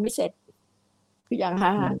ติกทำไม่เสร็จคืออย่าง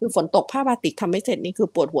คือฝนตกผ้าบาติกทำไม่เสร็จนี่คือ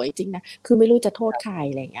ปวดหัวจริงๆนะคือไม่รู้จะโทษใคร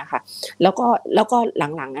อะไรอย่างเงี้ยค่ะแล้วก็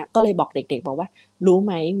หลังๆอ่ะก็เลยบอกเด็กๆบอกว่ารู้ไ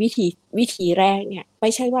หมวิธีแรกเนี่ยไม่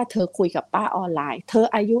ใช่ว่าเธอคุยกับป้าออนไลน์เธอ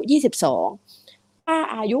อายุ22ป้า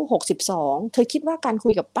อายุ62เธอคิดว่าการคุ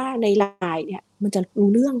ยกับป้าในไลน์เนี่ยมันจะรู้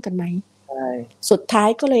เรื่องกันไหมสุดท้าย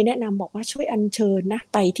ก็เลยแนะนำบอกว่าช่วยอัญเชิญนะ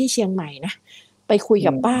ไปที่เชียงใหม่นะไปคุย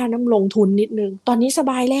กับป้าน้ำลงทุนนิดนึงตอนนี้ส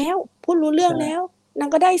บายแล้วพูดรู้เรื่องแล้วนาง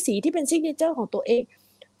ก็ได้สีที่เป็นซิกเนเจอร์ของตัวเอง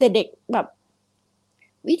แต่เด็กแบบ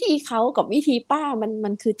วิธีเขากับวิธีป้ามั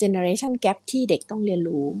นคือเจเนอเรชันแกปที่เด็กต้องเรียน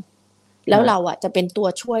รู้แล้วเราอ่ะจะเป็นตัว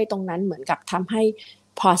ช่วยตรงนั้นเหมือนกับทำให้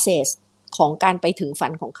process ของการไปถึงฝั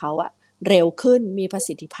นของเขาอ่ะเร็วขึ้นมีประ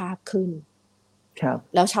สิทธิภาพขึ้นครับ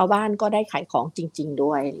แล้วชาวบ้านก็ได้ขายของจริงๆ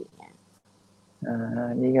ด้วย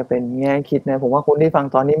นี่ก็เป็นแง่คิดนะผมว่าคุณที่ฟัง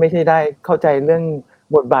ตอนนี้ไม่ใช่ได้เข้าใจเรื่อง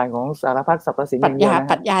บทบาทของสารพัดสรรพสินอย่างเดียวนะ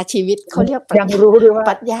ปรัชญาชีวิตเขาเรียกยังรู้ด้วยว่า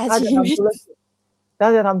ปรัชญาชีวิตถ้า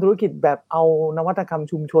จะทำธุรกิจแบบเอานวัตกรรม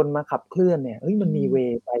ชุมชนมาขับเคลื่อนเนี่ยมันมีเว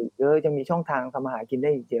ไปเยอะยังมีช่องทางทำมาหากินได้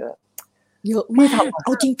อีกเยอะมากเอ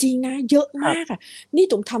าจริงๆนะเยอะมากอ่ะนี่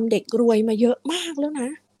ตุ๋มทำเด็กรวยมาเยอะมากแล้วนะ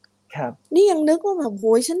ครับนี่ยังนึกว่าแบบโห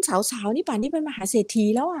ยฉันสาวๆนี่ป่านนี้เป็นมหาเศรษฐี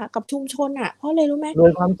แล้วอ่ะกับชุมชนอ่ะเพราะอะไรรู้ไหม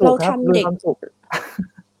เราทำเด็ก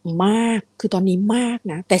มากคือตอนนี้มาก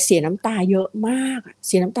นะแต่เสียน้ำตาเยอะมากอ่ะ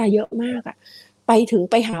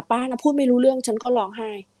ไปหาป้านะพูดไม่รู้เรื่องฉันก็ร้องไ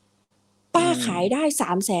ห้ป้าขายได้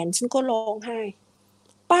300,000ฉันก็ร้องไห้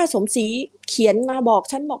ป้าสมศรีเขียนมาบอก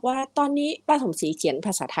ฉันบอกว่าตอนนี้ป้าสมศรีเขียนภ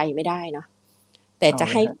าษาไทยไม่ได้นะแต่จะ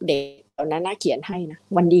ให้เด็กเหล่านั้นเขียนให้นะ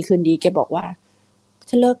วันดีคืนดีแกบอกว่า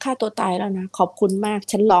ฉันเลิกฆ่าตัวตายแล้วนะขอบคุณมาก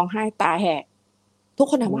ฉันร้องไห้ตาแหกทุก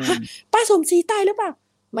คนถามว่าป้าสมศรีตายหรือเปล่า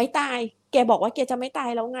ไม่ตายแกบอกว่าแกจะไม่ตาย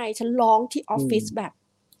แล้วไงฉันร้องที่ออฟฟิศแบบ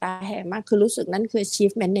ตาแหกมากคือรู้สึกนั่นคือ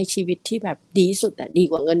achievement ในชีวิตที่แบบดีสุดดี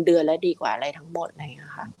กว่าเงินเดือนและดีกว่าอะไรทั้งหมดเลยน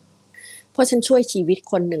ะคะเพราะฉันช่วยชีวิต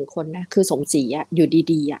คนหนึ่งคนนะคือสมศรีอยู่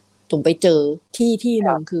ดีๆจุ่มไปเจอที่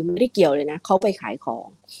นึงคือไม่ได้เกี่ยวเลยนะเขาไปขายของ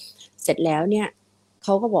เสร็จแล้วเนี่ยเข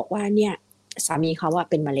าก็บอกว่าเนี่ยสามีเขา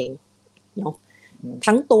เป็นมะเร็งเนาะ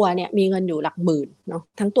ทั้งตัวเนี่ยมีเงินอยู่หลักหมื่นเนาะ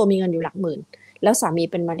ทั้งตัวมีเงินอยู่หลักหมื่น แล้วสามี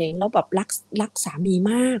เป็นมะเร็งแล้วแบบรักสามี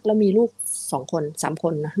มากแล้วมีลูก2คน3ค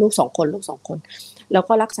นนะลูก2คนแล้ว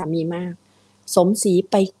ก็รักสามีมากสมศรี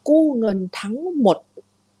ไปกู้เงินทั้งหมด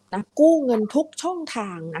นะกู้เงินทุกช่องท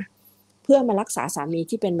างนะเพื่อมารักษาสามี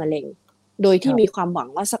ที่เป็นมะเร็งโดยที่มีความหวัง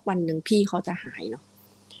ว่าสักวันหนึ่งพี่เขาจะหายเนาะ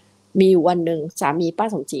มีวันหนึ่งสามีป้า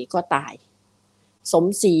สมศรีก็ตายสม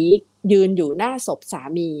ศรียืนอยู่หน้าศพสา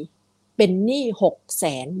มีเป็นหนี้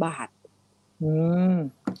600,000 บาท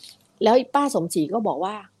แล้วป้าสมศรีก็บอก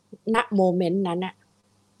ว่าณโมเมนต์นั้นน่ะ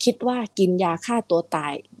คิดว่ากินยาฆ่าตัวตา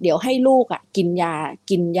ยเดี๋ยวให้ลูกอ่ะกิน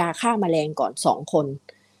ยาฆ่าแมลงก่อน2 คน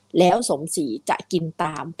แล้วสมศรีจะกินต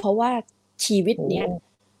ามเพราะว่าชีวิตเนี้ย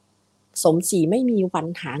สมศรีไม่มีวัน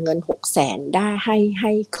หาเงิน600,000ได้ใ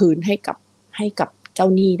ห้คืนให้กับเจ้า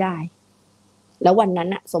หนี้ได้แล้ววันนั้น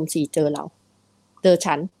น่ะสมศรีเจอ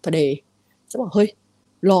ฉันพอดีจะบอกเฮ้ย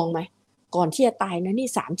ลองไหมก่อนที่จะตายนะนี่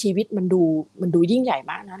3 ชีวิตมันดูยิ่งใหญ่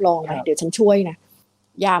มากนะลองไหมเดี๋ยวฉันช่วยนะ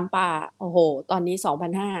ยามป้าโอ้โหตอนนี้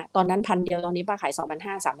 2,500 ตอนนั้น1,000ตอนนี้ป้าขาย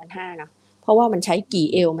 2,500 3,500 นะเพราะว่ามันใช้กี่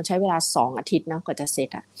เอลมันใช้เวลา2 อาทิตย์นะกว่าจะเสร็จ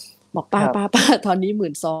อ่ะบอกป้าตอนนี้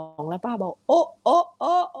 12,000 แล้วป้าบอกโอ้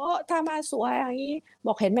ถ้ามาสวยอย่างนี้บ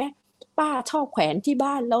อกเห็นไหมป้าชอบแขวนที่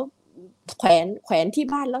บ้านแล้วแขวนที่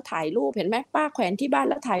บ้านแล้วถ่ายรูปเห็นไหมป้าแขวนที่บ้าน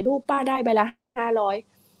แล้วถ่ายรูปป้าได้ใบละ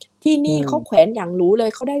500ที่นี่เขาแขวนอย่างรู้เลย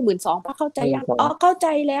เขาได้ 12,000 ป้าเข้าใจยังเข้าใจ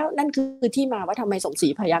แล้วนั่นคือที่มาว่าทำไมสมศรี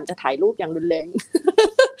พยายามจะถ่ายรูปอย่างรุนแรง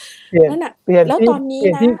นั่นน่ะแล้วตอนนี้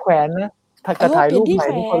นะที่แขวนนะถ้าจะถ่ายรูปใหม่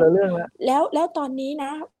นี่คนละเรื่องแล้วตอนนี้น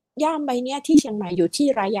ะย่ามใบเนี้ยที่เชียงใหม่อยู่ที่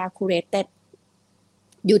รายาคูเรเต็ด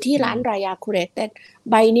อยู่ที่ร้านรายาคูเรเต็ด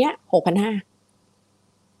ใบเนี้ย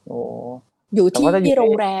 6,500 โอ้อยู่ที่โร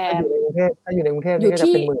งแรมถ้าอยู่ในกรุงเทพนี่ก็จะ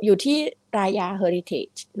เป็น10,000อยู่ที่รายาเฮอริเทจ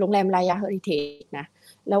โรงแรมรายาเฮอริเทจนะ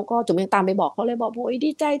แล้วก็จุ๋มยังตามไปบอกเขาเลยบอกโอ้ย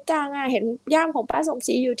ดีใจจังอ่ะเห็นย่ามของป้าสมศ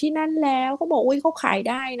รีอยู่ที่นั่นแล้วเขาบอกอุ้ยเขาขาย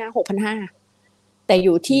ได้นะ 6,500 แต่อ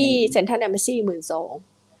ยู่ที่เซ็นทรัลแอมบาซี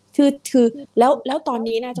 12,000 คือแล้วตอน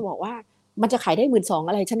นี้น่าจะบอกว่ามันจะขายได้ 12,000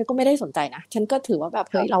 อะไรฉันก็ไม่ได้สนใจนะฉันก็ถือว่าแบบ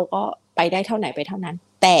เฮ้ยเราก็ไปได้เท่าไหนไปเท่านั้น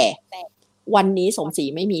แต่วันนี้สมศรี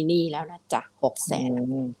ไม่มีหนี้แล้วนะจ๊ะ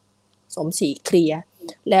 600,000 สมศรีเคลียร์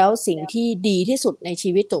แล้วสิ่งที่ดีที่สุดใน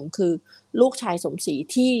ชีวิตจุ๋มคือลูกชายสมศรี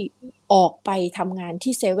ที่ออกไปทำงาน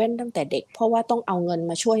ที่เซเว่นตั้งแต่เด็กเพราะว่าต้องเอาเงิน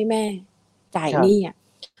มาช่วยแม่จ่ายหนี้อ่ะ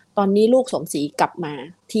ตอนนี้ลูกสมศรีกลับมา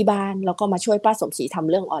ที่บ้านแล้วก็มาช่วยป้าสมศรีทำ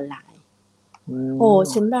เรื่องออนไลน์โอ้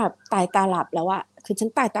ฉันแบบตายตาหลับแล้วอะคือฉัน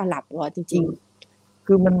ตายตาหลับเลยจริงๆ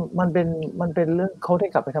คือมันเป็นเรื่องเขาได้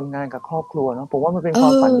กลับไปทำงานกับครอบครัวเนาะผมว่ามันเป็นควา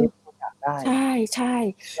มฝันที่ใช่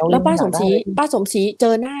แล้วป้าสมศรีเจ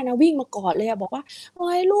อหน้านะวิ่งมากอดเลยอะบอกว่าเ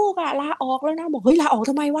ฮ้ยลูกอะลาออกแล้วนะบอกเฮ้ยลาออก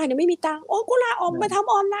ทำไมวะเนี่ยไม่มีตังค์โอ้กูลาออกมาท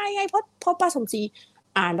ำออนไลน์ไงเพราะป้าสมศรี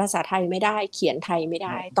อ่านภาษาไทยไม่ได้เขียนไทยไม่ไ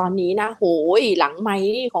ด้ตอนนี้นะโหยหลังไม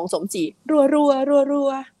ค์ของสมศรีรั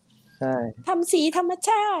วใช่ทำสีธรรมช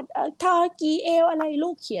าติทอกี่เอลอะไรลู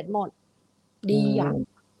กเขียนหมดดีอย่าง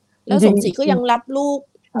แล้วสมศรีก็ยังรับลูก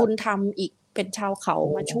บุญธรรมอีกเป็นชาวเขา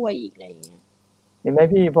มาช่วยอีกอะไรอย่างเงี้ยเห็นไหม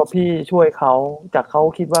พี่พอพี่ช่วยเขาจากเขา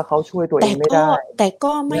คิดว่าเขาช่วยตัวเองไม่ได้แต่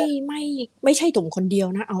ก็ไม่ใช่ตุ่มคนเดียว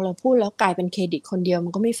นะเอาเราพูดแล้วกลายเป็นเครดิตคนเดียวมั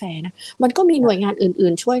นก็ไม่แฟร์นะมันก็มีหน่วยงานอื่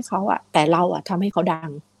นๆช่วยเขาอะแต่เราอะทำให้เขาดั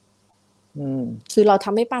งคือเราท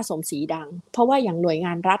ำให้ป้าสมศรีดังเพราะว่าอย่างหน่วยง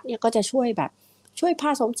านรัฐเนี่ยก็จะช่วยแบบช่วยป้า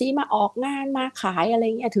สมศรีมาออกงานมาขายอะไรเ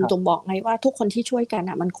งี้ยถึงตุ่มบอกไงว่าทุกคนที่ช่วยกัน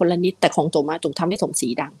อะมันคนละนิดแต่ของตุ่มทำให้สมศรี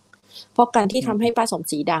ดังเพราะการที่ทำให้ป้าสม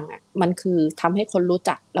ศรีดังอะมันคือทำให้คนรู้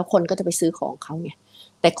จักแล้วคนก็จะไปซื้อของเขาไง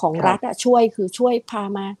แต่ของรัฐอะช่วยพา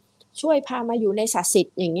มาอยู่ในศักดิ์สิท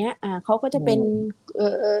ธิ์อย่างเงี้ยเขาก็จะเป็น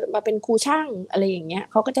มาเป็นครูช่างอะไรอย่างเงี้ย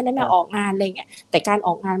เขาก็จะได้มาออกงานอะไรเงี้ยแต่การอ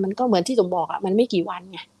อกงานมันก็เหมือนที่จุ๋มบอกอะมันไม่กี่วัน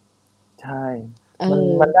ไงใช่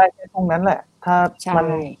มันได้แค่ตรงนั้นแหละถ้ามัน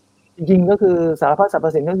จริงๆก็คือสารพัดสร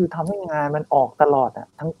รพสิ่งก็คือทำให้งานมันออกตลอดอะ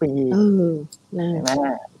ทั้งปีใช่ไหม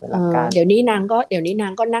เดี๋ยวนี้นางก็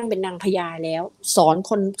นั่งเป็นนางพญาแล้วสอน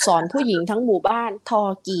ผู้หญิงทั้งหมู่บ้านทอ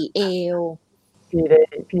กี่เอว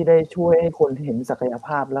พี่ได้ช่วยให้คนเห็นศักยภ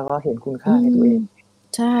าพแล้วก็เห็นคุณค่าในตัวเอง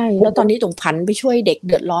ใช่แล้วตอนนี้จุ๋มผันไปช่วยเด็กเ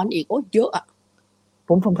ดือดร้อนอีกโอ้เยอะอ่ะผ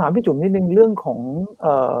มถามพี่จุ๋มนิดนึงเรื่องของ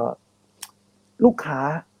ลูกค้า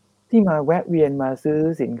ที่มาแวะเวียนมาซื้อ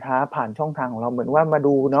สินค้าผ่านช่องทางของเราเหมือนว่ามา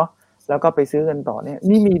ดูเนาะแล้วก็ไปซื้อกันต่อเนี่ย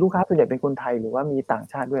นี่มีลูกค้าส่วนใหญ่เป็นคนไทยหรือว่ามีต่าง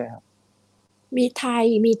ชาติด้วยครับมีไทย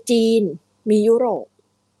มีจีนมียุโรป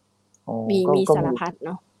มีสารพัดเ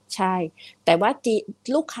นาะใช่แต่ว่า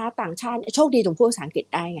ลูกค้าต่างชาติโชคดีจุ๋มพูดภาษาอังกฤษ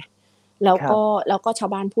ได้ไงแล้วก็ชา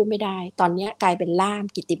วบ้านพูดไม่ได้ตอนนี้กลายเป็นล่าม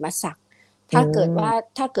กิตติมศักดิ์ถ้าเกิ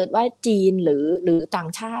ดว่าจีนหรือต่าง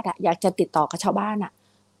ชาติอะอยากจะติดต่อกับชาวบ้านอะ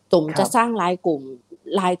จุ๋มจะสร้างไลน์ก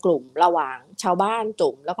ลุ่มระหว่างชาวบ้าน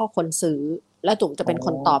จุ๋มแล้วก็คนซื้อแล้วจุ๋มจะเป็นค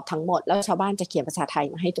นตอบทั้งหมดแล้วชาวบ้านจะเขียนภาษาไทย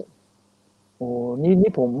มาให้จุ๋ม โอ้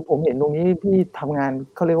นี่ผมเห็นตรงนี้พี่ทำงาน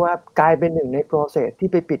เขาเรียกว่ากลายเป็นหนึ่งใน process ที่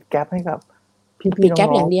ไปปิดแกปให้กับปิ พี่ๆดแก๊ป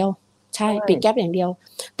อน้องย่างเดียวๆใช่ใช่ปิดแก๊ปอย่างเดียว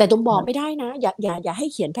แต่ตุ้มบอกไม่ใช่ได้นะอย่าให้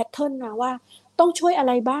เขียนแพทเทิร์นนะว่าต้องช่วยอะไ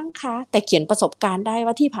รบ้างคะแต่เขียนประสบการณ์ได้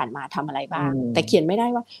ว่าที่ผ่านมาทำอะไรอืบ้างมแต่เขียนไม่ได้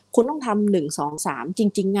ว่าคุณต้องทำ1 2 3จ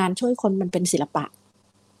ริงๆงานช่วยคนมันเป็นศิลปะ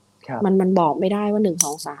ครับมันบอกไม่ได้ว่า1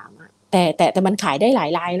 2 3อะแต่มันขายได้หลาย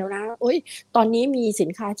รายแล้วนะโอ๊ยตอนนี้มีสิน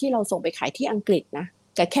ค้าที่เราส่งไปขายที่อังกฤษนะ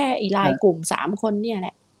แต่แค่ไอ้รายครับกลุ่ม3 คนเนี่ยแหล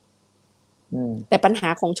ะอืมแต่ปัญหา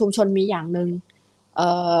ของชุมชนมีอย่างหนึ่งเอ่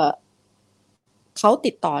อเขา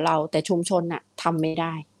ติดต่อเราแต่ชุมชนน่ะทำไม่ไ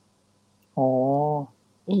ด้ อ๋อ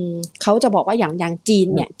เขาจะบอกว่าอย่างจีน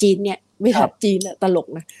เนี่ยเวลาครับจีนเนี่ยตลก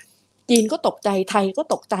นะจีนก็ตกใจไทยก็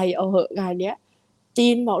ตกใจเอาเหอะงานเนี้ยจี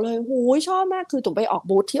นบอกเลยโหยชอบมากคือตุ๋มไปออก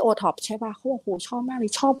บูธที่โอท็อปใช่ป่ะเขาบอกโหชอบมากเล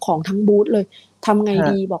ยชอบของทั้งบูธเลยทำไงครับ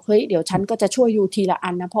ดีบอกเฮ้ยเดี๋ยวฉันก็จะช่วยอยู่ทีละอั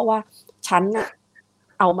นนะเพราะว่าฉันน่ะ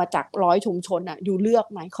เอามาจาก100 ชุมชนน่ะอยู่เลือก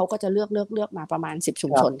ไหมเขาก็จะเลือกมาประมาณ10 ชุ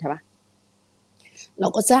มครับชนใช่ป่ะเรา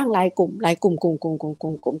ก็สร้างรายกลุ่มแ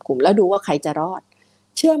ล้วดูว่าใครจะรอด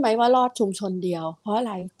เชื่อไหมว่ารอดชุมชนเดียวเพราะอะ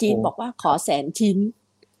ไรจีนโอ้บอกว่าขอ100,000 ชิ้น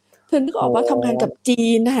เธอนึกอโอ้อกว่าทำงานกับจี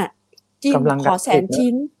นน่ะจีนกำลังขอการผลิตนะ100,000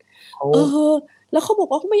 ชิ้นเขาเออแล้วเขาบอก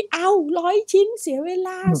ว่าไม่เอา100 ชิ้นเสียเวล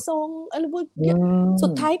าอืมส่งอะไรพวกอืเนี้ยสุ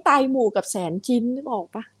ดมท้ายตายหมู่กับ100,000 ชิ้นนึกออก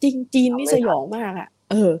ปะจีนนี่ทำไม่ทันสยองมากอ่ะ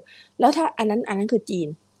แล้วถ้าอันนั้นคือจีน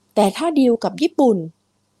แต่ถ้าดีลกับญี่ปุ่น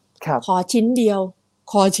ครับขอชิ้นเดียว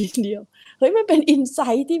เฮ้ยมันเป็นอินไซ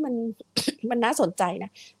ต์ที่มัน มันน่าสนใจนะ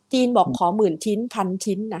จีนบอกขอ10,000 ชิ้น1,000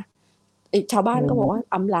 ชิ้นนะชาวบ้าอืนก็บอกว่าม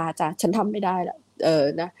อำลาจ้ะฉันทำไม่ได้ละ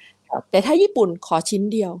นะครับแต่ถ้าญี่ปุ่นขอชิ้น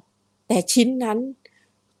เดียวแต่ชิ้นนั้น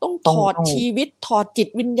ต้องถอดต้องชีวิตถอดจิต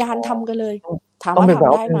วิญญาณอ๋อทำกันเลยต้องถามต้องว่าเป็นแบ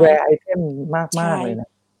บว่าเป็น ทำได้ไหม rare item มากใช่ๆเลยนะ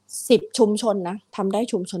10 ชุมชนนะทำได้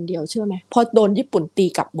ชุมชนเดียวเชื่อไหมพอโดนญี่ปุ่นตี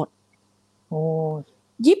กลับหมดโอ้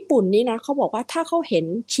ญี่ปุ่นนี่นะเขาบอกว่าถ้าเขาเห็น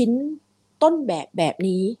ชิ้นต้นแบบ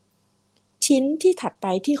นี้ชิ้นที่ถัดไป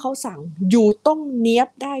ที่เขาสั่งอยู่ต้องเนียบ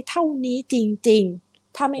ได้เท่านี้จริง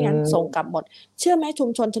ๆถ้าไม่อืงั้นส่งกมลับหมดเชื่อไหมชุม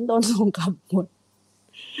ชนฉันโดนส่งกลับหมด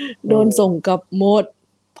โดโอ้นส่งกลับหมด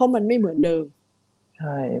เพราะมันไม่เหมือนเดิมใ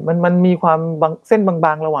ช่มันมีความบางเส้นบ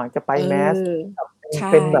างๆระหว่างจะไป เอ mass อกับเป็นใช่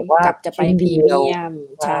เป็นแบบว่ากับจะไปชิ้นพรีเดียวเมียม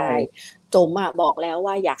ใช่ใช่จมอะบอกแล้ว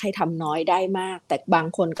ว่าอยากให้ทำน้อยได้มากแต่บาง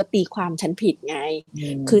คนก็ตีความฉันผิดไงอื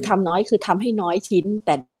คือทำมน้อยคือทำให้น้อยชิ้นแ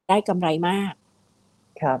ต่ได้กำไรมาก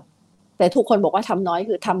ครับแต่ทุกคนบอกว่าทำน้อย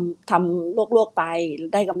คือทำลวกๆไป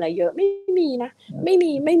ได้กำไรเยอะไม่มีนะไม่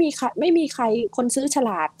มีใครคนซื้อฉล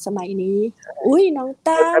าดสมัยนี้อุ้ยน้อง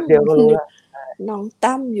ตั้ม แป๊บเดียวก็รู้แล้ว น้อง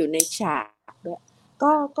ตั้มอยู่ในฉากด้วย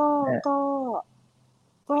ก็ก็อาก็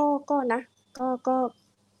ก็นะก็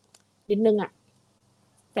นิดนึงอ่ะ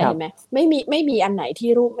แต่ครับเห็นไหมไม่มีอันไหนที่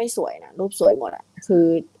รูปไม่สวยนะรูปสวยหมดอ่ะคือ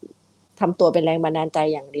ทำตัวเป็นแรงบันดาลใจ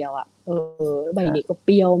อย่างเดียวอ่ะใบครับนี้ก็เป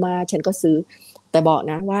รี้ยวมากฉันก็ซื้อแต่บอก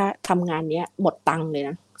นะว่าทำงานเนี้ยหมดตังค์เลย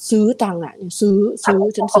นะซื้อตังค์อ่ะซื้อฉั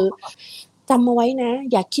นซื้อจำมาไว้นะ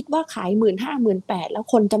อย่าคิดว่าขาย15,000 18,000แล้ว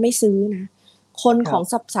คนจะไม่ซื้อนะคนของ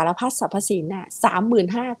ครับสารพัดสรรพสินน่ะ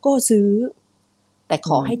35,000ก็ซื้อแต่ข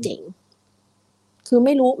อืมอให้เจ๋งคือไ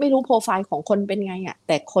ม่รู้โปรไฟล์ของคนเป็นไงอ่ะแ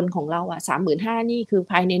ต่คนของเราอ่ะ35,000นี่คือ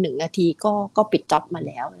ภายใน1 นาทีก็ปิดจ็อบมาแ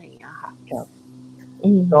ล้วอะไรอย่างเงี้ยค่ะครับอื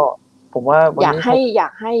มก็ผมว่าวันอยากนี้ให้อยา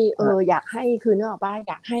กให้ครับอยากให้คือนึกออกป่ะ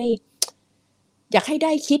อยากให้ไ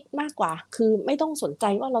ด้คิดมากกว่าคือไม่ต้องสนใจ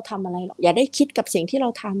ว่าเราทำอะไรหรอกอย่าได้คิดกับสิ่งที่เรา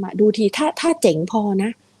ทำอ่ะดูทีถ้าเจ๋งพอน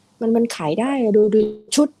ะมันขายได้ดู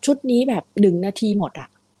ชุดนี้แบบ1 นาทีหมดอ่ะ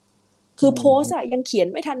คือือโพสมอ่ะยังเขียน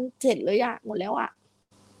ไม่ทันเสร็จเลยอ่ะหมดแล้วอ่ะ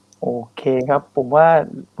โอเคครับผมว่า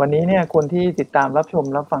วันนี้เนี่ยคนที่ติดตามรับชม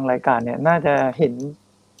รับฟังรายการเนี่ยน่าจะเห็น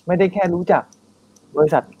ไม่ได้แค่รู้จักบริ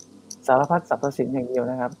ษัทสารพัดสรรพสินอย่างเดียว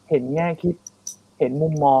นะครับเห็นแง่คิดเห็นมุ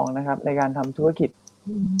มมองนะครับในการทำธุรกิจ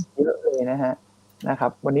อืมเยอะเลยนะครั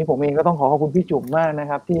บวันนี้ผมเองก็ต้องขอบคุณพี่จุ๋มมากนะ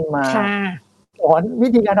ครับที่มาค่ะ สอนวิ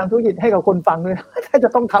ธีการทำธุรกิจให้กับคนฟังด้วยนะถ้าจะ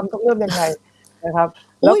ต้องทำต้องเริ่มยังไงนะครับ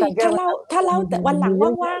แล้วอุ้ยการแก้ปัญหาถ้าเล่าแต่วันหลังมีเยอ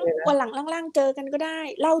ะแยะว่างเลยนะๆวันหลังล่างๆเจอกันก็ได้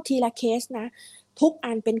เล่าทีละเคสนะทุก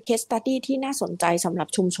อันเป็นเคสสตัดดี้ที่น่าสนใจสำหรับ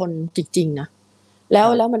ชุมชนจริงๆนะแล้ค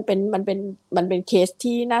รับวมันเป็นเคส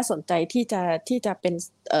ที่น่าสนใจที่จะเป็น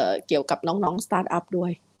เกี่ยวกับน้องๆสตาร์ทอัพด้ว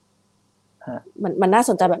ยฮะมันน่า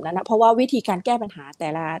สนใจแบบนั้นนะเพราะว่าวิธีการแก้ปัญหาแ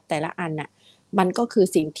ต่ละอันน่ะมันก็คือ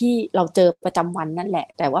สิ่งที่เราเจอประจำวันนั่นแหละ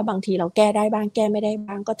แต่ว่าบางทีเราแก้ได้บ้างแก้ไม่ได้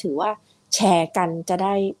บ้างก็ถือว่าแชร์กันจะ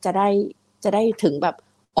ได้ถึงแบบ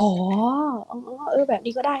อ๋อแบบ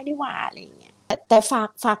นี้ก็ได้นี่หว่าอะไรอย่างเงี้ยแต่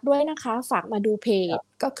ฝากด้วยนะคะฝากมาดูเพจ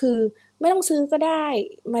ก็คือไม่ต้องซื้อก็ได้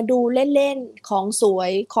มาดูเล่นๆของสว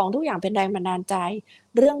ยของทุกอย่างเป็นแรงบันดาลใจ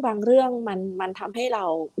เรื่องบางเรื่องมันทำให้เรา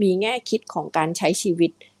มีแง่คิดของการใช้ชีวิ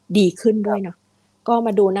ตดีขึ้นด้วยเนาะ ก็ม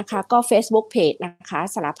าดูนะคะก็ Facebook Page นะคะ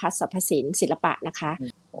สารพัดสรรพสินศิลปะนะคะ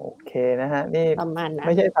โอเคนะฮะนี่ประมาณนั้นไ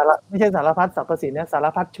ม่ใช่สารพัดสรรพสินนะสาร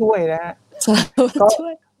พัดช่วยนะฮะ สารพัด ก็ ช่ว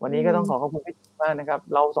ย วันนี้ก็ต้องขอขอบคุณพี่มากนะครับ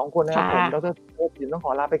เรา2คนนะครับ ค่ะ ผมดร.ศิลป์ต้องข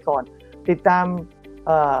อลาไปก่อนติดตาม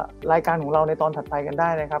รายการของเราในตอนถัดไปกันได้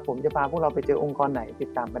นะครับผมจะพาพวกเราไปเจอองค์กรไหนติด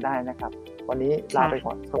ตามกันได้นะครับวันนี้ลาไป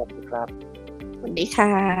ก่อนสวัสดีครับสวัสดีค่ะ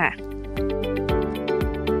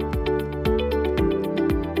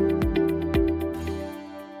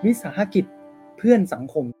วิสาหกิจเพื่อนสัง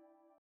คม